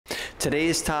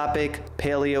Today's topic,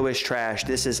 paleo is trash.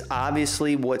 This is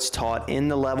obviously what's taught in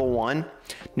the level 1.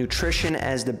 Nutrition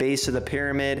as the base of the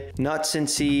pyramid, nuts and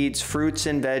seeds, fruits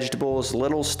and vegetables,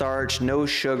 little starch, no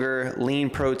sugar, lean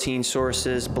protein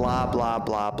sources, blah, blah,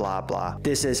 blah, blah, blah.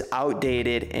 This is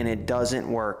outdated and it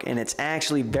doesn't work. And it's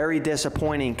actually very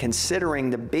disappointing considering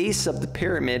the base of the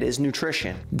pyramid is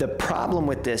nutrition. The problem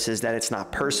with this is that it's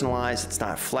not personalized, it's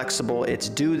not flexible, it's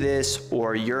do this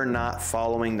or you're not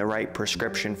following the right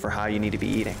prescription for how you need to be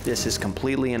eating. This is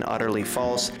completely and utterly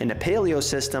false. And the paleo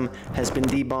system has been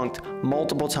debunked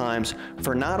multiple times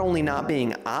for not only not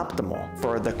being optimal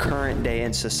for the current day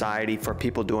in society for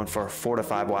people doing for 4 to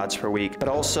 5 WODs per week, but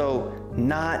also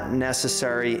not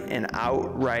necessary and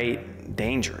outright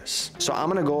dangerous. So I'm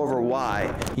gonna go over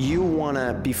why you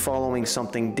wanna be following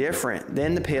something different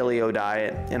than the paleo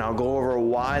diet, and I'll go over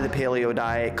why the paleo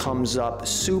diet comes up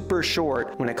super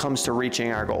short when it comes to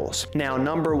reaching our goals. Now,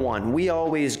 number 1, we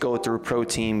always go through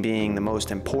protein being the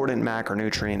most important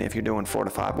macronutrient if you're doing 4 to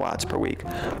 5 WODs per week.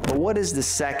 But what is the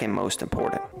second most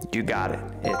important? You got it,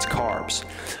 it's carbs.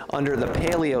 Under the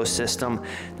paleo system,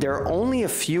 there are only a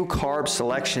few carb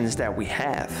selections that we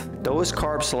have. Those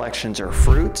carb selections are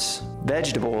fruits,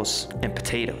 vegetables, and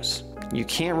potatoes. You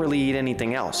can't really eat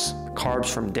anything else.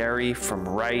 Carbs from dairy, from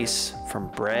rice, from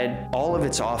bread, all of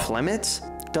it's off limits.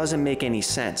 Doesn't make any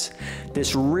sense.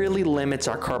 This really limits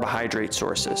our carbohydrate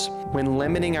sources. When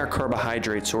limiting our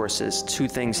carbohydrate sources, 2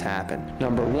 things happen.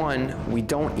 Number 1, we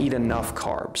don't eat enough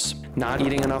carbs. Not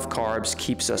eating enough carbs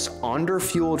keeps us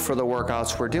under-fueled for the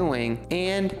workouts we're doing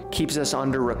and keeps us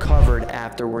under-recovered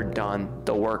after we're done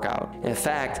the workout. In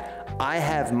fact, I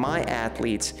have my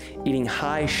athletes eating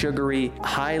high sugary,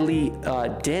 highly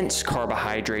dense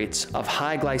carbohydrates of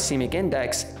high glycemic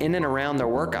index in and around their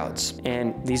workouts.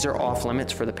 And these are off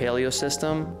limits for the paleo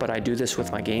system, but I do this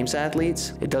with my games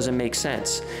athletes. It doesn't make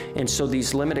sense. And so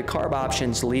these limited carb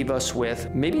options leave us with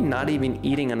maybe not even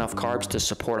eating enough carbs to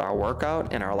support our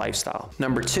workout and our lifestyle.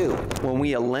 Number 2, when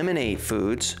we eliminate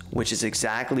foods, which is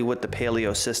exactly what the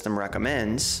paleo system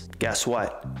recommends, guess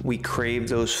what? We crave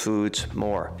those foods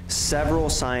more. Several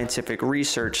scientific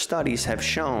research studies have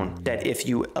shown that if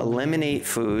you eliminate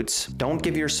foods, don't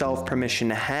give yourself permission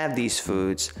to have these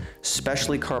foods,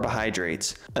 especially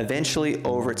carbohydrates, eventually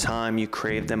over time you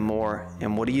crave them more.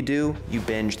 And what do? You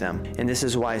binge them. And this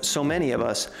is why so many of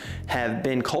us have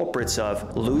been culprits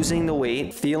of losing the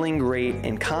weight, feeling great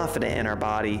and confident in our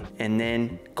body, and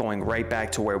then going right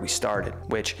back to where we started,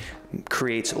 which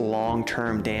creates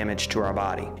long-term damage to our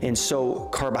body. And so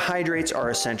carbohydrates are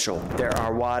essential. They're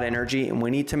our WOD energy, and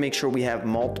we need to make sure we have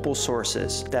multiple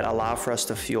sources that allow for us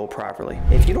to fuel properly.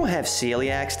 If you don't have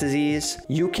celiac disease,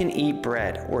 you can eat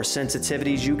bread, or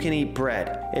sensitivities, you can eat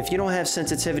bread. If you don't have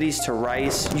sensitivities to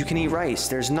rice, you can eat rice.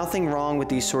 There's nothing wrong with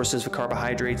these sources of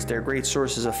carbohydrates. They're great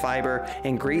sources of fiber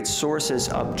and great sources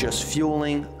of just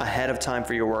fueling ahead of time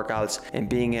for your workouts and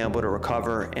being able to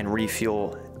recover and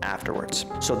refuel afterwards.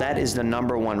 So that is the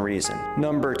number 1 reason.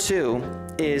 Number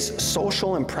 2 is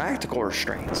social and practical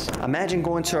restraints. Imagine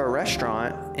going to a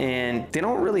restaurant and they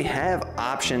don't really have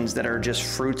options that are just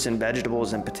fruits and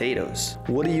vegetables and potatoes.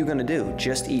 What are you gonna do?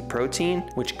 Just eat protein?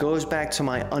 Which goes back to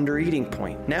my under-eating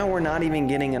point. Now we're not even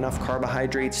getting enough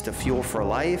carbohydrates to fuel for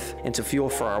life and to fuel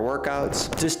for our workouts.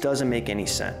 This doesn't make any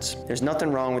sense. There's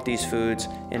nothing wrong with these foods,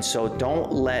 and so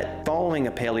don't let following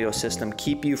a paleo system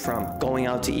keep you from going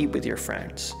out to eat with your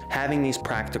friends. Having these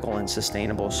practical and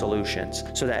sustainable solutions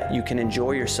so that you can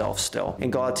enjoy yourself still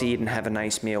and go out to eat and have a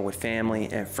nice meal with family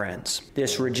and friends.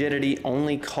 This rigidity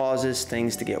only causes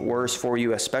things to get worse for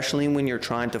you, especially when you're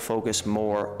trying to focus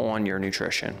more on your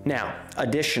nutrition. Now,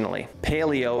 additionally,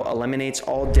 paleo eliminates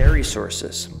all dairy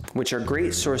sources, which are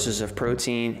great sources of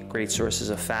protein, great sources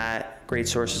of fat, great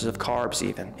sources of carbs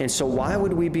even. And so why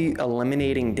would we be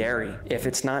eliminating dairy if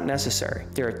it's not necessary?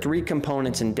 There are 3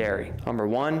 components in dairy. Number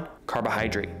 1,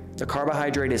 carbohydrate. The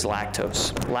carbohydrate is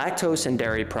lactose. Lactose in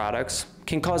dairy products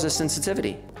can cause a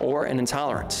sensitivity or an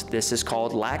intolerance. This is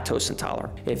called lactose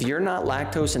intolerant. If you're not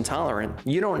lactose intolerant,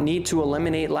 you don't need to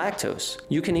eliminate lactose.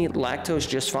 You can eat lactose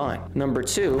just fine. Number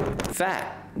 2,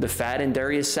 fat. The fat in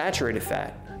dairy is saturated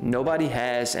fat. Nobody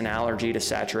has an allergy to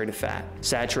saturated fat.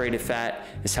 Saturated fat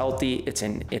is healthy. It's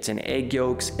in egg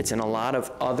yolks. It's in a lot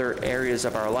of other areas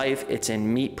of our life. It's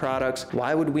in meat products.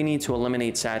 Why would we need to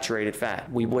eliminate saturated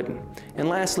fat? We wouldn't. And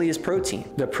lastly is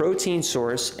protein. The protein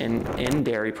source in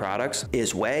dairy products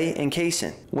is whey and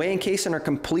casein. Whey and casein are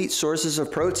complete sources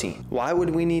of protein. Why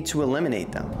would we need to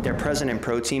eliminate them? They're present in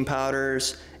protein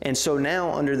powders. And so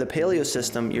now under the paleo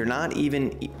system, you're not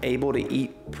even able to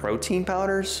eat protein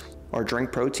powders. or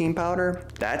drink protein powder,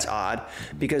 that's odd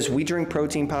because we drink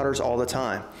protein powders all the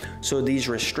time. So these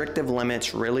restrictive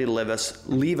limits really leave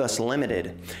us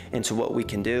limited into what we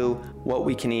can do, what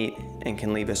we can eat, and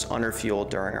can leave us underfueled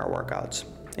during our workouts.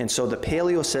 And so the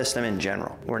paleo system in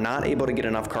general, we're not able to get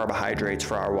enough carbohydrates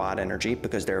for our WOD energy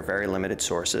because they're very limited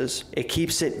sources. It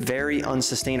keeps it very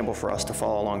unsustainable for us to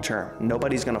follow long term.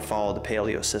 Nobody's gonna follow the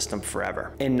paleo system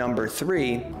forever. And number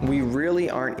 3, we really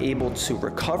aren't able to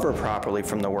recover properly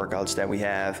from the workouts that we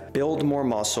have, build more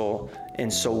muscle,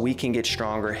 and so we can get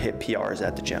stronger, hit PRs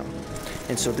at the gym.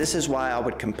 And so this is why I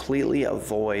would completely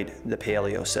avoid the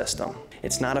paleo system.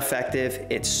 It's not effective,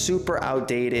 it's super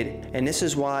outdated, and this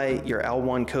is why your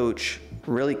L1 coach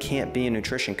really can't be a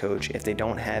nutrition coach if they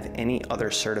don't have any other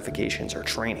certifications or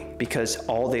training, because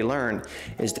all they learn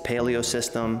is the paleo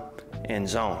system and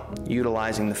zone,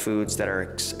 utilizing the foods that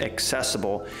are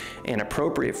accessible and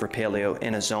appropriate for paleo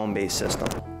in a zone-based system.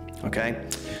 Okay,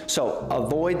 so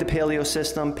avoid the paleo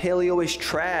system. Paleo is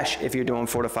trash if you're doing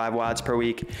 4 to 5 WODs per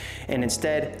week, and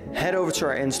instead head over to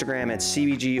our Instagram at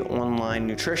CBG Online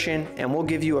Nutrition, and we'll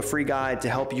give you a free guide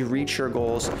to help you reach your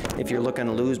goals if you're looking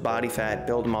to lose body fat,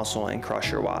 build muscle, and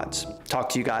crush your WODs. Talk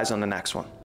to you guys on the next one.